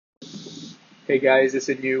Hey guys, it's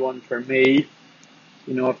a new one for me.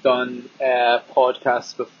 I've done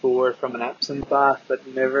podcasts before from an Epsom bath, but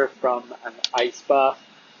never from an ice bath.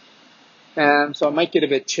 So I might get a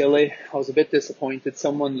bit chilly. I was a bit disappointed.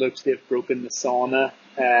 Someone looks to have broken the sauna.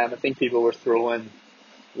 I think people were throwing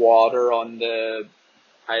water on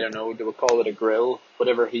I don't know, they would call it a grill,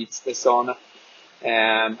 whatever heats the sauna.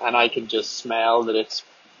 And I can just smell that it's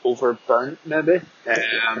overburnt maybe.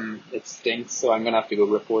 It stinks, so I'm going to have to go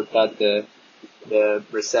report that to the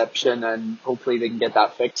reception and hopefully they can get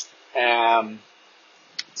that fixed.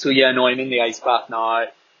 So yeah, no, I'm in the ice bath now.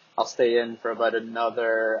 I'll stay in for about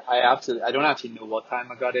another, I don't actually know what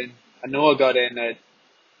time I got in. I know I got in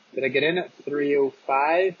did I get in at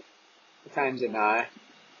 3:05? What time's it now?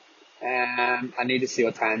 I need to see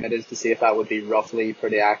what time it is to see if that would be roughly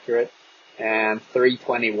pretty accurate.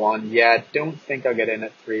 3:21. Yeah, I don't think I'll get in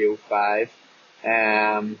at 3:05.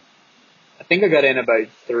 I think I got in about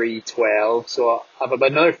 3:12, so I have about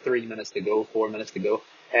another 4 minutes to go.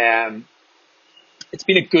 It's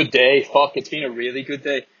been a good day. It's been a really good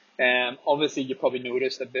day. Obviously you probably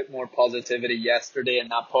noticed a bit more positivity yesterday in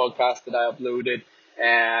that podcast that I uploaded.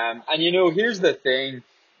 And here's the thing.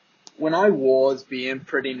 When I was being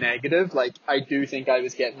pretty negative, I do think I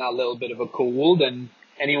was getting a little bit of a cold, and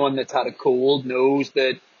anyone that's had a cold knows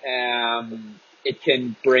that, it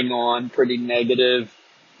can bring on pretty negative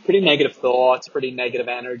thoughts, pretty negative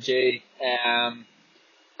energy.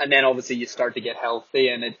 And then obviously you start to get healthy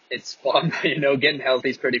and it's fun. Getting healthy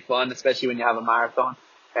is pretty fun, especially when you have a marathon,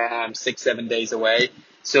 6-7 days away.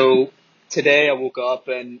 So today I woke up,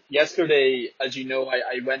 and yesterday, as you know,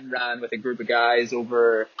 I went and ran with a group of guys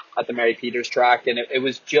over at the Mary Peters track, and it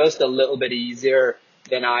was just a little bit easier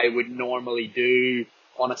than I would normally do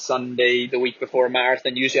on a Sunday the week before a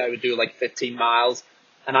marathon. Usually I would do 15 miles,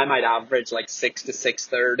 and I might average 6 to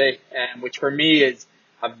 6:30, which for me is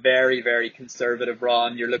a very, very conservative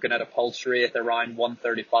run. You're looking at a pulse rate around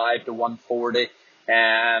 135 to 140.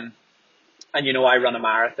 And I run a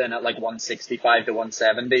marathon at 165 to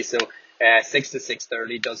 170. So 6 to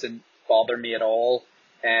 6:30 doesn't bother me at all.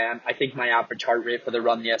 I think my average heart rate for the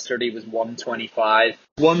run yesterday was 125.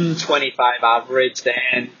 125 average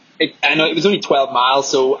then. I know it was only 12 miles,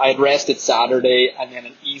 so I had rested Saturday and then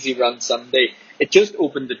an easy run Sunday. It just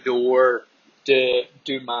opened the door to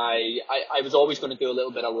do I was always going to do a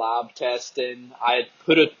little bit of lab testing. I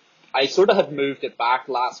sort of had moved it back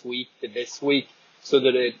last week to this week so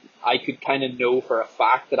that I could kind of know for a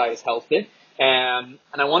fact that I was healthy. And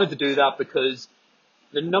I wanted to do that because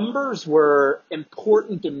the numbers were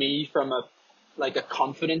important to me from a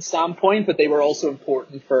confidence standpoint, but they were also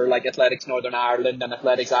important for Athletics Northern Ireland and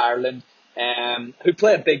Athletics Ireland, who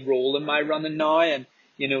play a big role in my running now and,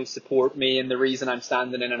 support me. And the reason I'm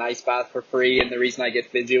standing in an ice bath for free, and the reason I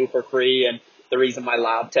get physio for free, and the reason my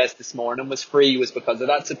lab test this morning was free was because of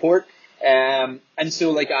that support. And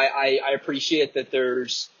so I appreciate that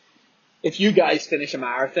if you guys finish a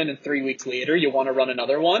marathon and 3 weeks later you want to run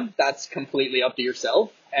another one, that's completely up to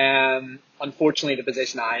yourself. Unfortunately, the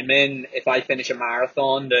position I'm in, if I finish a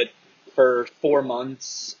marathon that for 4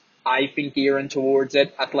 months I've been gearing towards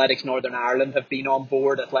it, Athletics Northern Ireland have been on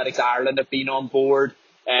board, Athletics Ireland have been on board,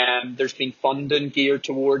 there's been funding geared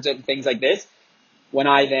towards it and things like this. When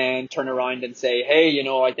I then turn around and say, hey,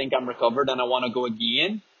 I think I'm recovered and I want to go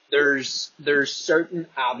again, there's certain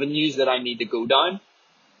avenues that I need to go down.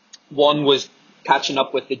 One was catching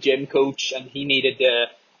up with the gym coach, and he needed to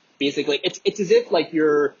basically, it's as if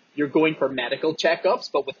you're going for medical checkups,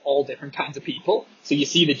 but with all different kinds of people. So you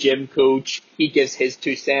see the gym coach, he gives his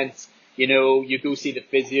 2 cents, you go see the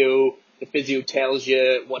physio tells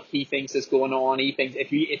you what he thinks is going on. He thinks, if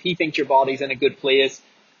he thinks your body's in a good place.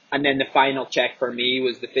 And then the final check for me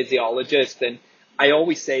was the physiologist. And I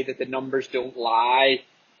always say that the numbers don't lie.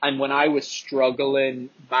 And when I was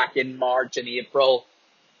struggling back in March and April,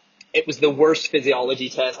 it was the worst physiology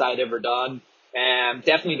test I'd ever done.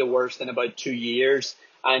 Definitely the worst in about 2 years.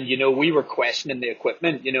 And, we were questioning the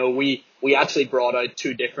equipment. We actually brought out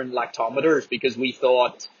 2 different lactometers because we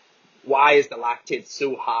thought, why is the lactate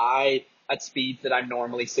so high at speeds that I'm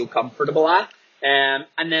normally so comfortable at?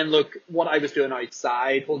 And then look, what I was doing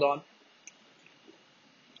outside, hold on.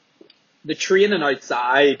 The training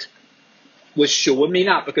outside was showing me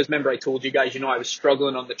that, because remember I told you guys, I was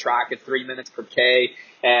struggling on the track at 3 minutes per K.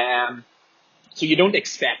 So you don't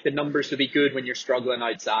expect the numbers to be good when you're struggling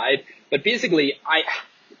outside. But basically,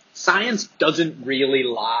 science doesn't really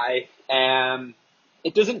lie.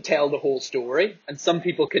 It doesn't tell the whole story. And some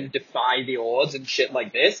people can defy the odds and shit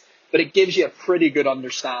like this. But it gives you a pretty good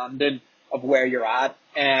understanding of where you're at.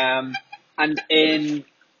 And in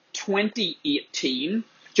 2018,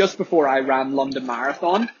 just before I ran London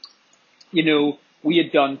Marathon, we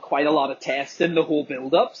had done quite a lot of testing the whole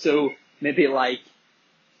build up. So maybe like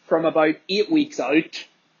from about 8 weeks out,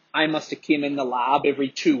 I must have came in the lab every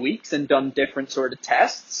 2 weeks and done different sort of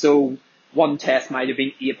tests. So one test might have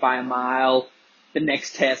been 8 by a mile. The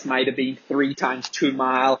next test might have been 3 times 2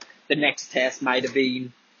 mile. The next test might have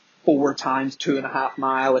been 4 times 2.5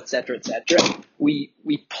 mile, etc., etc. We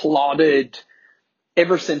plotted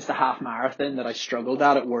ever since the half marathon that I struggled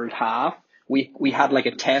at World Half. We had like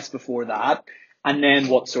a test before that, and then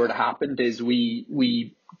what sort of happened is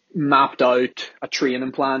we mapped out a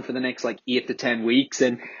training plan for the next like 8 to 10 weeks,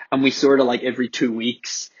 and we sort of like every 2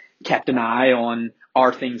 weeks kept an eye on,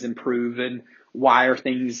 are things improving, why are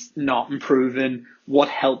things not improving, what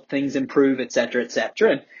helped things improve, etc.,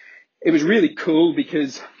 etc. And it was really cool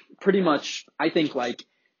because pretty much I think like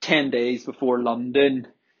 10 days before London,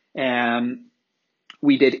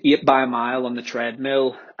 we did 8 by a mile on the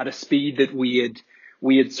treadmill at a speed that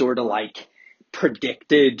we had sort of like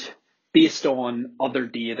predicted based on other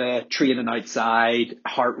data, training outside,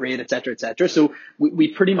 heart rate, etc., etc. So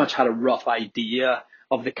we pretty much had a rough idea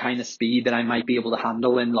of the kind of speed that I might be able to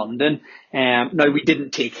handle in London. Now we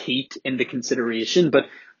didn't take heat into consideration, but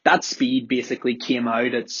that speed basically came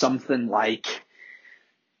out at something like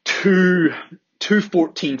 2:14:30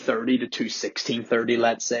 to 2:16:30,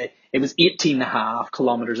 let's say. It was 18.5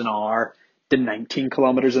 kilometers an hour to 19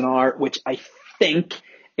 kilometers an hour, which I think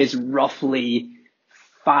is roughly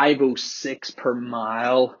 5:06 per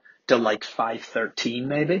mile to like 5:13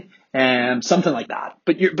 maybe, something like that.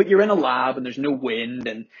 But you're in a lab and there's no wind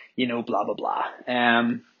and blah blah blah.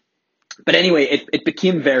 But anyway, it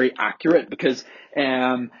became very accurate because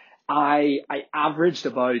I averaged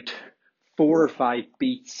about 4 or 5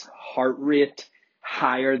 beats heart rate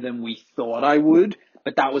higher than we thought I would,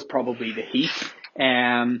 but that was probably the heat.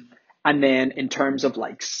 And then in terms of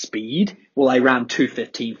like speed, well, I ran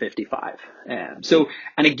 2:15:55.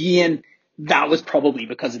 And again, that was probably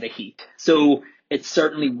because of the heat. So it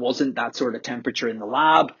certainly wasn't that sort of temperature in the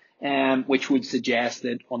lab, which would suggest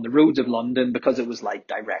that on the roads of London, because it was like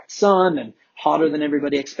direct sun and hotter than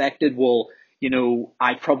everybody expected, well,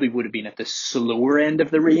 I probably would have been at the slower end of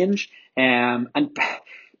the range. And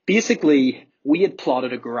basically, we had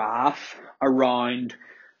plotted a graph around,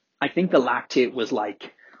 I think the lactate was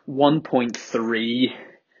like 1.3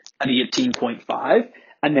 at 18.5,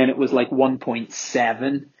 and then it was like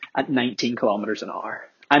 1.7 at 19 kilometers an hour.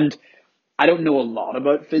 And I don't know a lot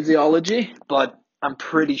about physiology, but I'm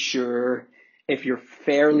pretty sure if you're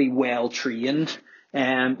fairly well trained,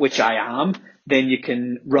 which I am, then you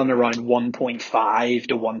can run around 1.5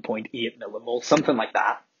 to 1.8 millimoles, something like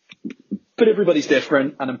that. But everybody's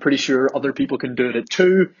different, and I'm pretty sure other people can do it at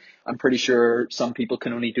 2. I'm pretty sure some people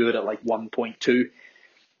can only do it at like 1.2.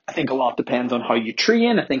 I think a lot depends on how you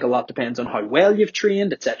train. I think a lot depends on how well you've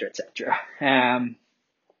trained, etc., etc.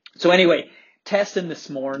 So anyway, testing this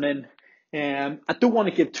morning. I don't want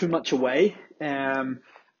to give too much away.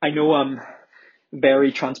 I know I'm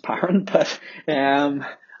very transparent, but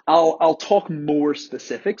I'll talk more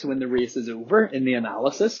specifics when the race is over in the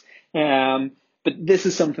analysis. But this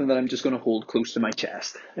is something that I'm just going to hold close to my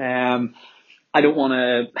chest. I don't want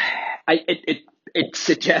to. It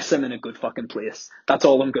suggests I'm in a good fucking place. That's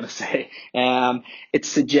all I'm going to say. It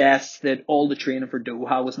suggests that all the training for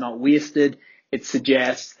Doha was not wasted. It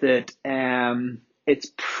suggests that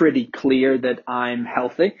it's pretty clear that I'm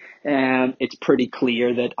healthy. It's pretty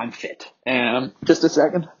clear that I'm fit. Just a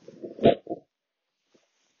second. I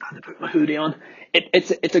had to put my hoodie on.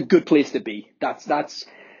 It's a good place to be. That's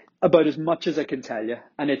about as much as I can tell you.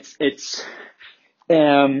 And it's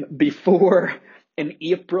before in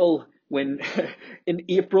April, when in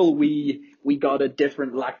April we got a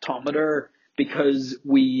different lactometer because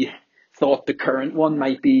we thought the current one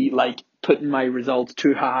might be like putting my results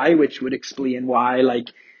too high, which would explain why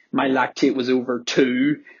like my lactate was over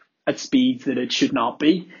 2 at speeds that it should not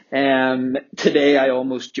be. Today I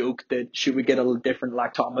almost joked that should we get a different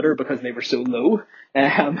lactometer because they were so low.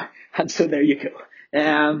 And so there you go.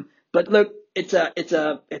 But look, it's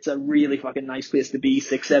a really fucking nice place to be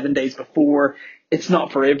 6-7 days before. It's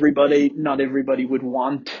not for everybody. Not everybody would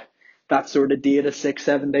want that sort of data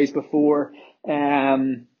 6-7 days before.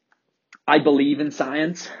 I believe in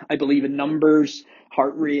science. I believe in numbers,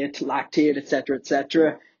 heart rate, lactate, etc.,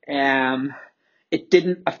 etc. It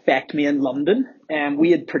didn't affect me in London.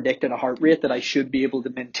 We had predicted a heart rate that I should be able to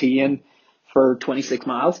maintain for 26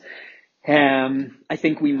 miles. I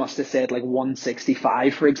think we must have said like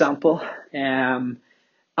 165, for example.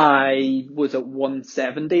 I was at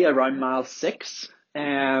 170 around mile 6.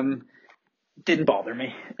 Didn't bother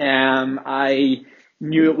me. I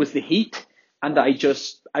knew it was the heat, and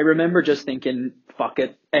I remember just thinking, fuck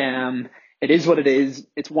it. It is what it is.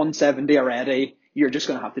 It's 170 already. You're just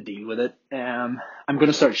going to have to deal with it. I'm going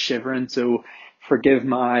to start shivering, so forgive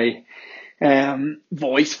my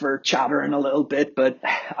voice for chattering a little bit, but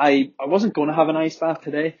I wasn't going to have an ice bath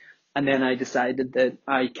today. And then I decided that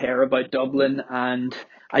I care about Dublin and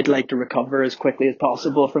I'd like to recover as quickly as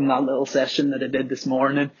possible from that little session that I did this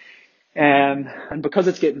morning. And because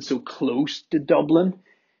it's getting so close to Dublin,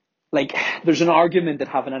 like there's an argument that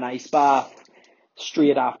having an ice bath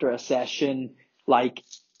straight after a session, like,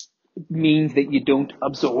 means that you don't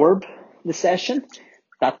absorb the session.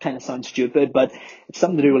 That kind of sounds stupid, but it's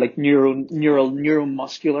something to do with like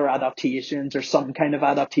neuromuscular adaptations or some kind of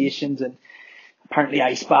adaptations, and apparently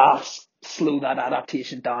ice baths slow that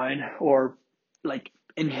adaptation down or like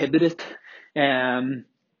inhibit it.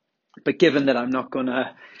 But given that I'm not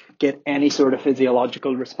gonna get any sort of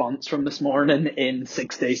physiological response from this morning in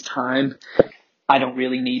 6 days' time, I don't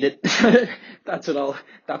really need it. That's what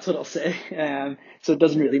I'll say. So it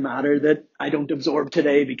doesn't really matter that I don't absorb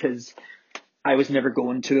today because I was never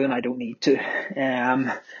going to and I don't need to.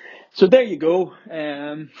 So there you go.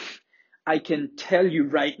 I can tell you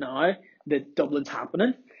right now that Dublin's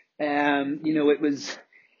happening. It was.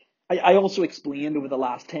 I also explained over the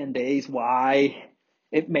last 10 days why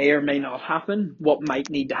it may or may not happen, what might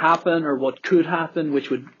need to happen or what could happen,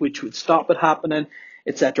 which would stop it happening,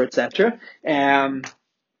 etc., etc.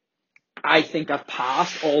 I think I've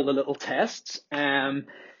passed all the little tests.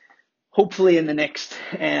 Hopefully in the next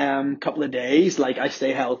couple of days, like, I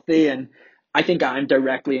stay healthy, and I think I'm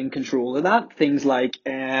directly in control of that. Things like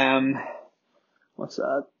what's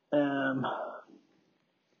that?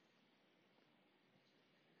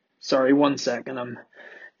 Sorry, 1 second.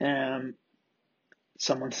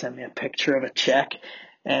 Someone sent me a picture of a check.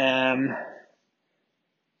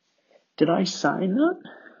 Did I sign that?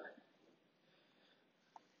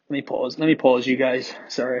 Let me pause, you guys.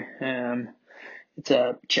 Sorry. It's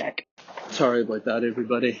a check. Sorry about that,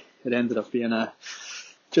 everybody. It ended up being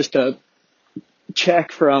just a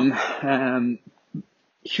check from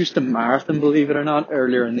Houston Marathon, believe it or not,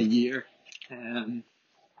 earlier in the year. I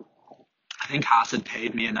think Haas had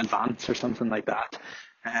paid me in advance or something like that.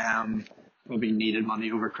 Maybe needed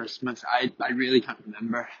money over Christmas. I really can't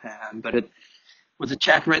remember. But it was a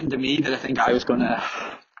check written to me that I think I was going to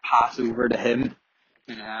pass over to him.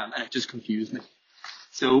 And it just confused me.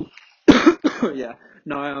 So, yeah.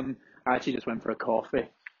 Now I actually just went for a coffee.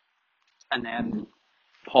 And then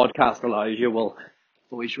podcast allows you, well,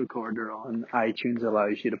 voice recorder on iTunes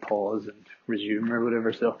allows you to pause and resume or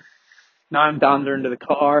whatever. So now I'm down there into the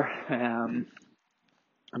car. I'm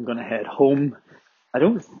going to head home. I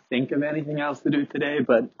don't think of anything else to do today,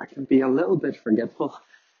 but I can be a little bit forgetful.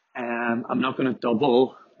 I'm not going to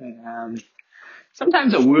double.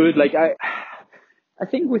 Sometimes I would. Like, I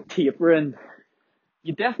think with tapering,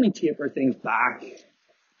 you definitely taper things back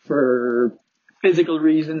for physical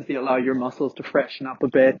reasons. They allow your muscles to freshen up a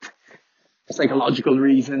bit. Psychological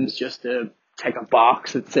reasons, just to tick a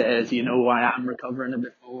box that says, I am recovering a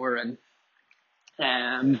bit more.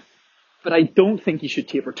 But I don't think you should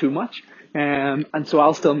taper too much. And so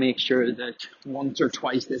I'll still make sure that once or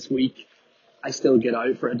twice this week, I still get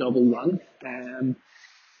out for a double run.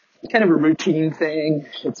 It's kind of a routine thing.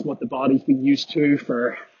 It's what the body's been used to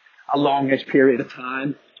for a longish period of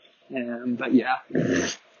time. But yeah.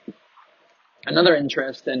 Another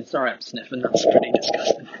interesting, sorry, I'm sniffing, that's pretty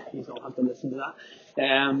disgusting. You all have to listen to that.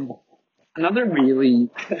 Another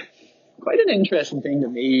really, quite an interesting thing to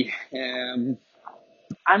me.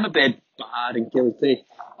 I'm a bit bad and guilty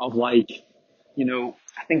of, like,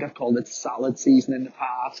 I think I've called it salad season in the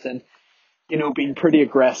past, and, being pretty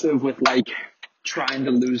aggressive with, like, trying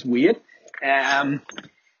to lose weight.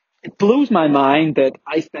 It blows my mind that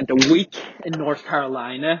I spent a week in North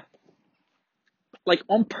Carolina, like,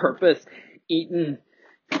 on purpose, eating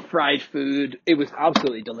fried food. It was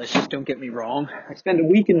absolutely delicious, don't get me wrong. I spent a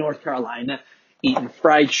week in North Carolina eating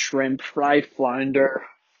fried shrimp, fried flounder,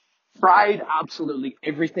 fried absolutely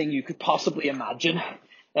everything you could possibly imagine.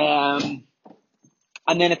 And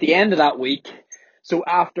then at the end of that week, so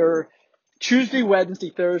after Tuesday, Wednesday,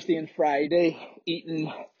 Thursday, and Friday,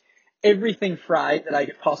 eating everything fried that I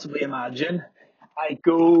could possibly imagine, I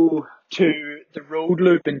go to the Road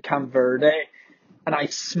Loop in Camp Verde and I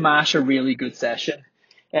smash a really good session.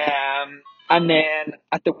 And then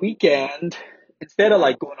at the weekend, instead of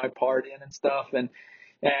like going out partying and stuff, and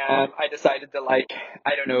I decided to, like,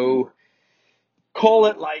 I don't know, call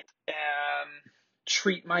it like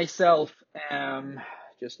treat myself.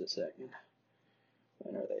 Just a second.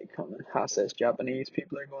 When are they coming? Haas says Japanese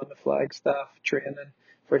people are going to Flagstaff training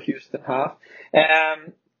for Houston Half.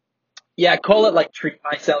 Yeah, call it like treat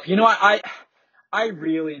myself. I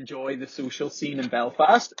really enjoy the social scene in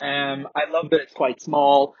Belfast. I love that it's quite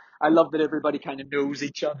small. I love that everybody kind of knows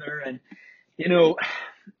each other, and you know,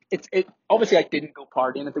 it obviously I didn't go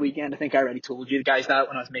partying at the weekend. I think I already told you guys that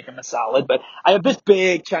when I was making my salad. But I have this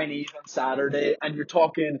big Chinese on Saturday, and you're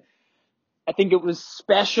talking. I think it was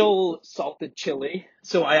special salted chili.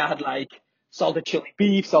 So I had like salted chili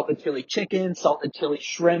beef, salted chili chicken, salted chili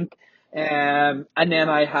shrimp, and then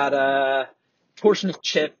I had a portion of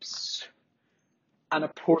chips and a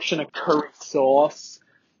portion of curry sauce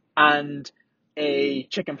and a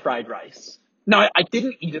chicken fried rice. Now, I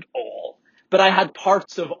didn't eat it all, but I had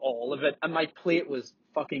parts of all of it, and my plate was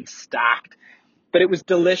fucking stacked. But it was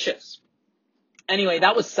delicious. Anyway,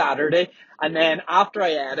 that was Saturday, and then after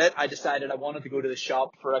I ate it, I decided I wanted to go to the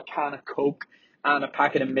shop for a can of Coke and a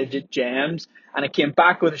packet of midget jams, and I came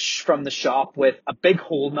back from the shop with a big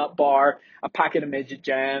whole nut bar, a packet of midget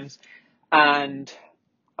jams, and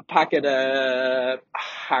a packet of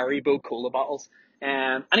Haribo cola bottles.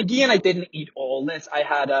 And again, I didn't eat all this. I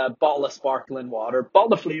had a bottle of sparkling water,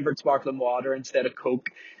 bottle of flavored sparkling water instead of Coke.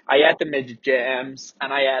 I ate the midget jams,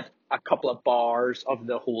 and I ate a couple of bars of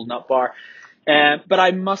the whole nut bar. But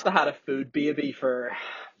I must have had a food baby for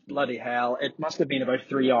bloody hell. It must have been about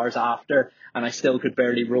 3 hours after, and I still could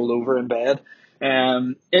barely roll over in bed.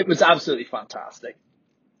 It was absolutely fantastic.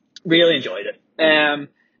 Really enjoyed it.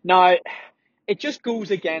 Now, it just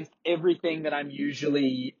goes against everything that I'm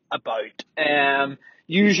usually about.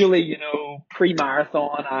 Usually,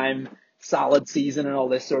 pre-marathon, I'm salad season and all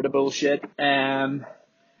this sort of bullshit.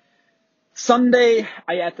 Sunday,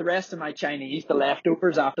 I ate the rest of my Chinese, the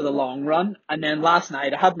leftovers after the long run. And then last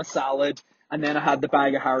night, I had my salad, and then I had the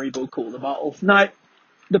bag of Haribo cola bottles. Now,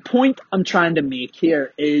 the point I'm trying to make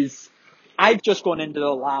here is I've just gone into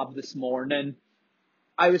the lab this morning.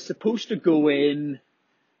 I was supposed to go in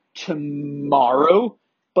tomorrow,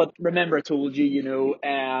 but remember I told you,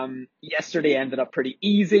 yesterday ended up pretty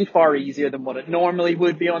easy, far easier than what it normally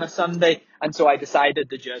would be on a Sunday, and so I decided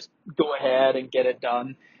to just go ahead and get it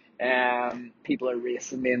done. People are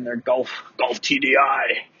racing me in their golf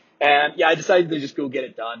TDI. I decided to just go get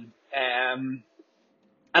it done. And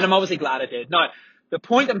I'm obviously glad I did. Now, the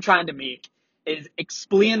point I'm trying to make is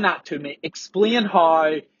explain that to me. Explain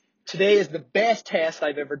how today is the best test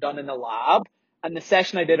I've ever done in the lab. And the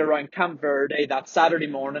session I did around Camp Verde that Saturday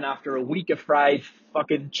morning after a week of fried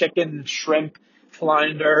fucking chicken, shrimp,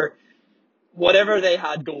 flounder, whatever they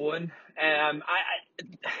had going.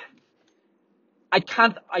 I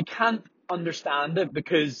can't understand it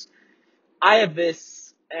because I have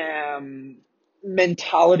this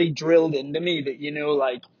mentality drilled into me that,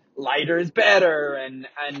 like lighter is better, and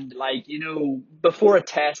like, before a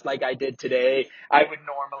test like I did today, I would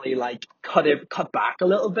normally like cut back a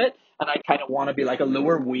little bit, and I kind of want to be like a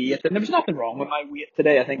lower weight, and there was nothing wrong with my weight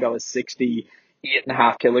today. I think I was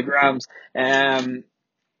 68.5 kilograms.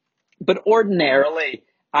 But ordinarily,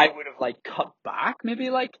 I would have like cut back maybe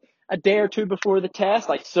like a day or two before the test.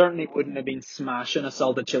 I certainly wouldn't have been smashing a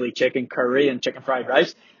salted chili chicken curry and chicken fried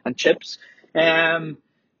rice and chips.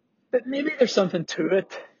 But maybe there's something to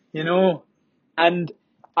it, and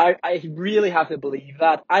I really have to believe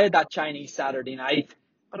that. I had that Chinese Saturday night,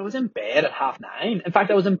 but I was in bed at 9:30. In fact,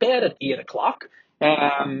 I was in bed at 8 o'clock.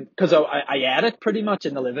 Cause I ate it pretty much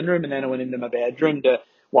in the living room, and then I went into my bedroom to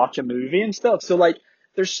watch a movie and stuff. So like,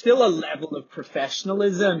 there's still a level of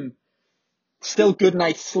professionalism, still good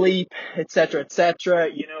night's sleep, etc., etc.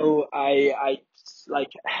 I like,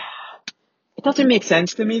 it doesn't make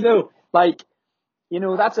sense to me though. Like,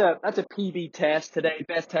 that's a PB test today,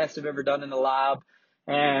 best test I've ever done in the lab.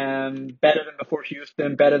 Better than before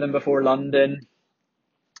Houston, better than before London.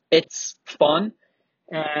 It's fun.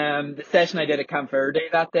 The session I did at Camp Verde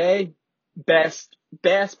that day, best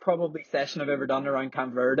probably session I've ever done around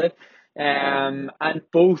Camp Verde. And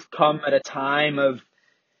both come at a time of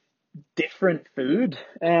different food.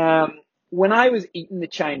 When I was eating the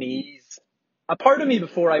Chinese, a part of me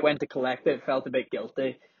before I went to collect it felt a bit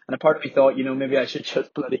guilty. And a part of me thought, maybe I should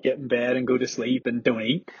just bloody get in bed and go to sleep and don't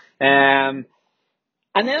eat. And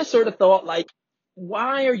then I sort of thought, like,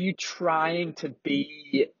 why are you trying to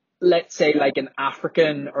be, let's say, like an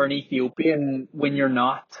African or an Ethiopian when you're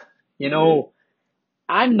not?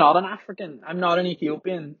 I'm not an African. I'm not an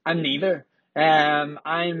Ethiopian. I'm neither.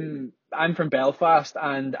 I'm from Belfast,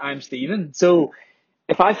 and I'm Stephen. So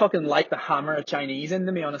if I fucking like the hammer of Chinese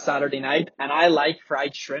into me on a Saturday night, and I like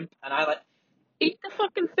fried shrimp, and I like, eat the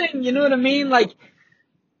fucking thing. You know what I mean? Like,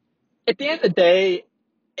 at the end of the day,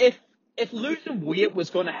 if losing weight was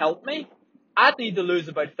going to help me, I'd need to lose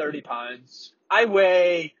about 30 pounds. I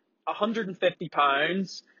weigh 150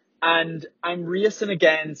 pounds, and I'm racing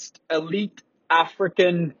against elite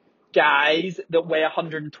African guys that weigh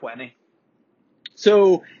 120.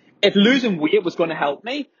 So if losing weight was going to help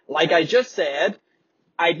me, like I just said,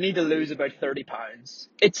 I'd need to lose about 30 pounds.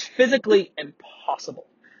 It's physically impossible.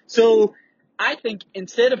 So I think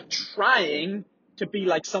instead of trying to be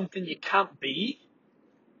like something you can't be,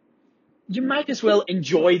 you might as well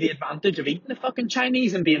enjoy the advantage of eating the fucking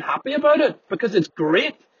Chinese and being happy about it, because it's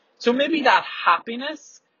great. So maybe that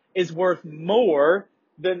happiness is worth more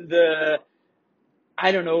than the,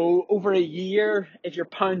 I don't know, over a year, if you're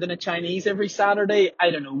pounding a Chinese every Saturday,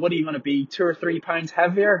 I don't know, what are you going to be, 2 or 3 pounds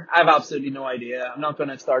heavier? I have absolutely no idea. I'm not going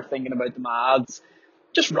to start thinking about the maths.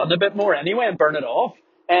 Just run a bit more anyway and burn it off.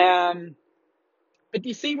 But do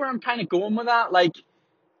you see where I'm kind of going with that? Like,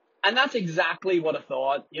 and that's exactly what I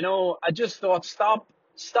thought. You know, I just thought, stop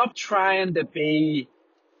trying to be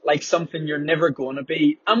like something you're never going to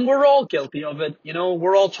be. And we're all guilty of it. You know,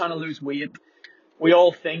 we're all trying to lose weight. We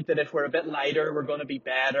all think that if we're a bit lighter, we're going to be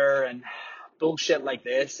better and bullshit like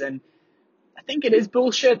this. And I think it is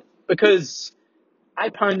bullshit, because I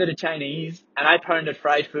pounded a Chinese and I pounded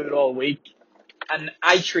fried food all week. And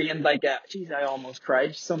I trained like a, jeez, I almost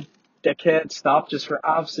cried. Some dickhead stopped just for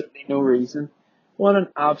absolutely no reason. What an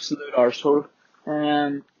absolute arsehole.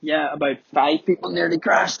 Yeah, about 5 people nearly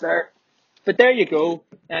crashed there. But there you go.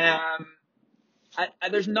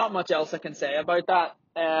 There's not much else I can say about that.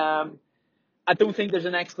 I don't think there's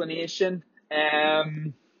an explanation.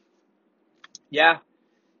 Yeah,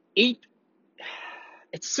 eat.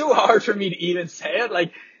 It's so hard for me to even say it,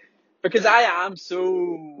 like, because I am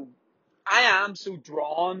so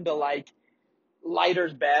drawn to like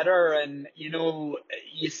lighter's better, and you know,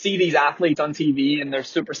 you see these athletes on TV and they're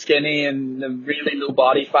super skinny and they're really low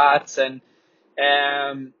body fats, and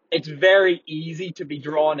it's very easy to be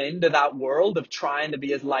drawn into that world of trying to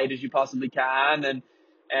be as light as you possibly can,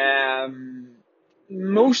 and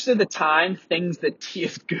most of the time things that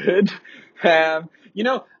taste good. You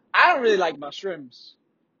know, I don't really like mushrooms,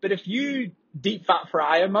 but if you deep fat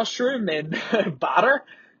fry a mushroom in batter,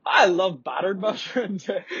 I love battered mushrooms.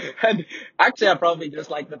 And actually I probably just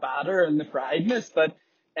like the batter and the friedness, but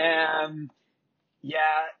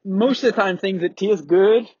yeah, most of the time things that taste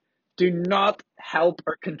good do not help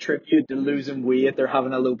or contribute to losing weight or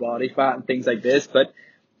having a low body fat and things like this. But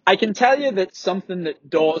I can tell you that something that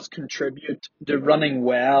does contribute to running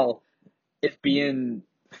well is being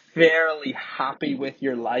fairly happy with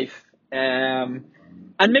your life. And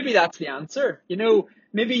maybe that's the answer. You know,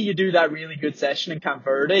 maybe you do that really good session in Camp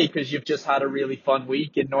Verde because you've just had a really fun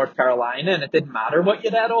week in North Carolina and it didn't matter what you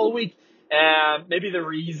did all week. Maybe the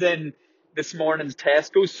reason this morning's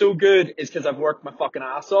test goes so good is because I've worked my fucking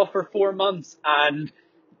ass off for 4 months, and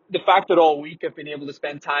the fact that all week I've been able to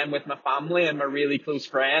spend time with my family and my really close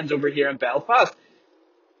friends over here in Belfast,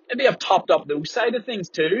 maybe I've topped up those side of things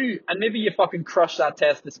too. And maybe you fucking crushed that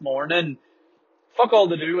test this morning. Fuck all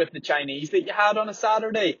to do with the Chinese that you had on a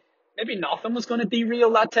Saturday. Maybe nothing was going to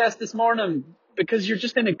derail that test this morning because you're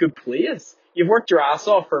just in a good place. You've worked your ass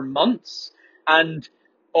off for months, and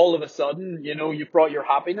all of a sudden, you know, you've brought your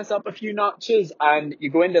happiness up a few notches, and you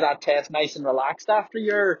go into that test nice and relaxed after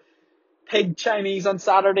your pig Chinese on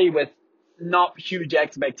Saturday with not huge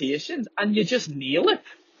expectations, and you just nail it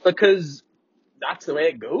because that's the way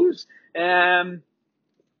it goes.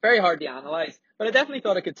 Very hard to analyze, but I definitely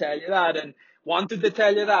thought I could tell you that, and wanted to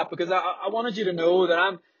tell you that because I wanted you to know that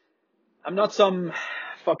I'm not some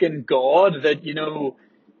fucking god that, you know,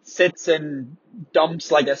 sits and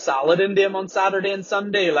dumps like a salad into him on Saturday and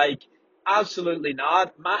Sunday. Like, absolutely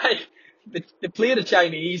not. The plate of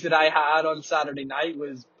Chinese that I had on Saturday night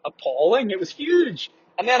was appalling. It was huge.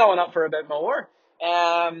 And then I went up for a bit more.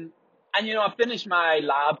 And you know, I finished my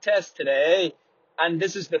lab test today, and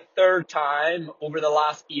this is the third time over the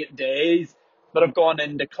last 8 days that I've gone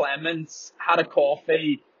into Clements, had a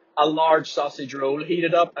coffee, a large sausage roll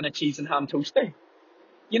heated up, and a cheese and ham toasty.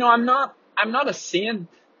 You know, I'm not a saint,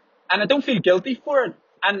 and I don't feel guilty for it,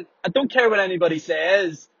 and I don't care what anybody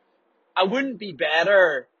says. I wouldn't be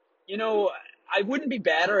better, you know, I wouldn't be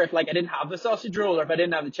better if like I didn't have the sausage roll or if I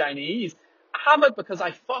didn't have the Chinese. I have it because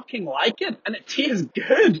I fucking like it and it tastes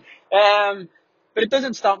good. But it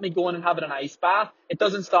doesn't stop me going and having an ice bath. It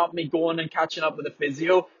doesn't stop me going and catching up with a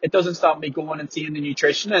physio. It doesn't stop me going and seeing the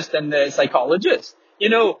nutritionist and the psychologist. You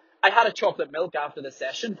know, I had a chocolate milk after the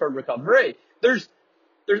session for recovery. There's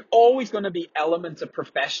always going to be elements of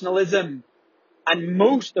professionalism, and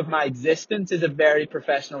most of my existence is a very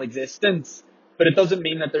professional existence. But it doesn't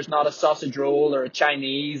mean that there's not a sausage roll or a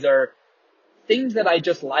Chinese or things that I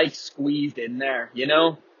just like squeezed in there, you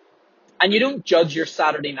know? And you don't judge your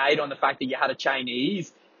Saturday night on the fact that you had a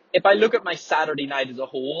Chinese. If I look at my Saturday night as a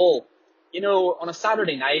whole, on a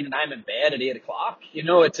Saturday night and I'm in bed at 8 o'clock,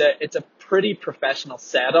 it's a pretty professional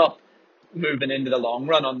setup moving into the long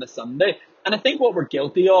run on the Sunday. And I think what we're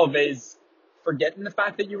guilty of is forgetting the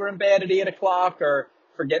fact that you were in bed at 8 o'clock, or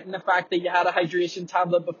forgetting the fact that you had a hydration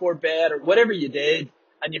tablet before bed, or whatever you did.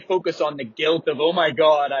 And you focus on the guilt of, oh my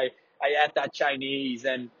God, I ate that Chinese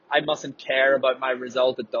and I mustn't care about my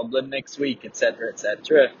result at Dublin next week, etc.,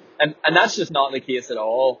 etc. And that's just not the case at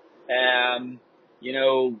all. You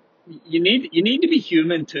know, you need to be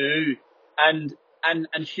human too, and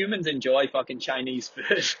and humans enjoy fucking Chinese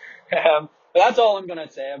food. But that's all I'm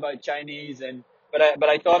gonna say about Chinese. And but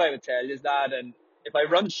I thought I would tell you that. And if I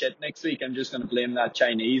run shit next week, I'm just gonna blame that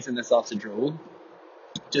Chinese and the sausage roll.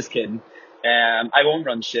 Just kidding. I won't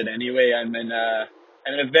run shit anyway. I'm in a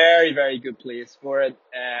very, very good place for it.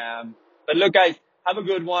 But look, guys, have a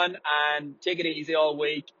good one and take it easy all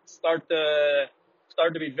week. Start to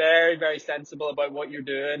be very, very sensible about what you're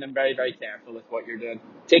doing and very, very careful with what you're doing.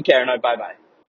 Take care now. Bye bye.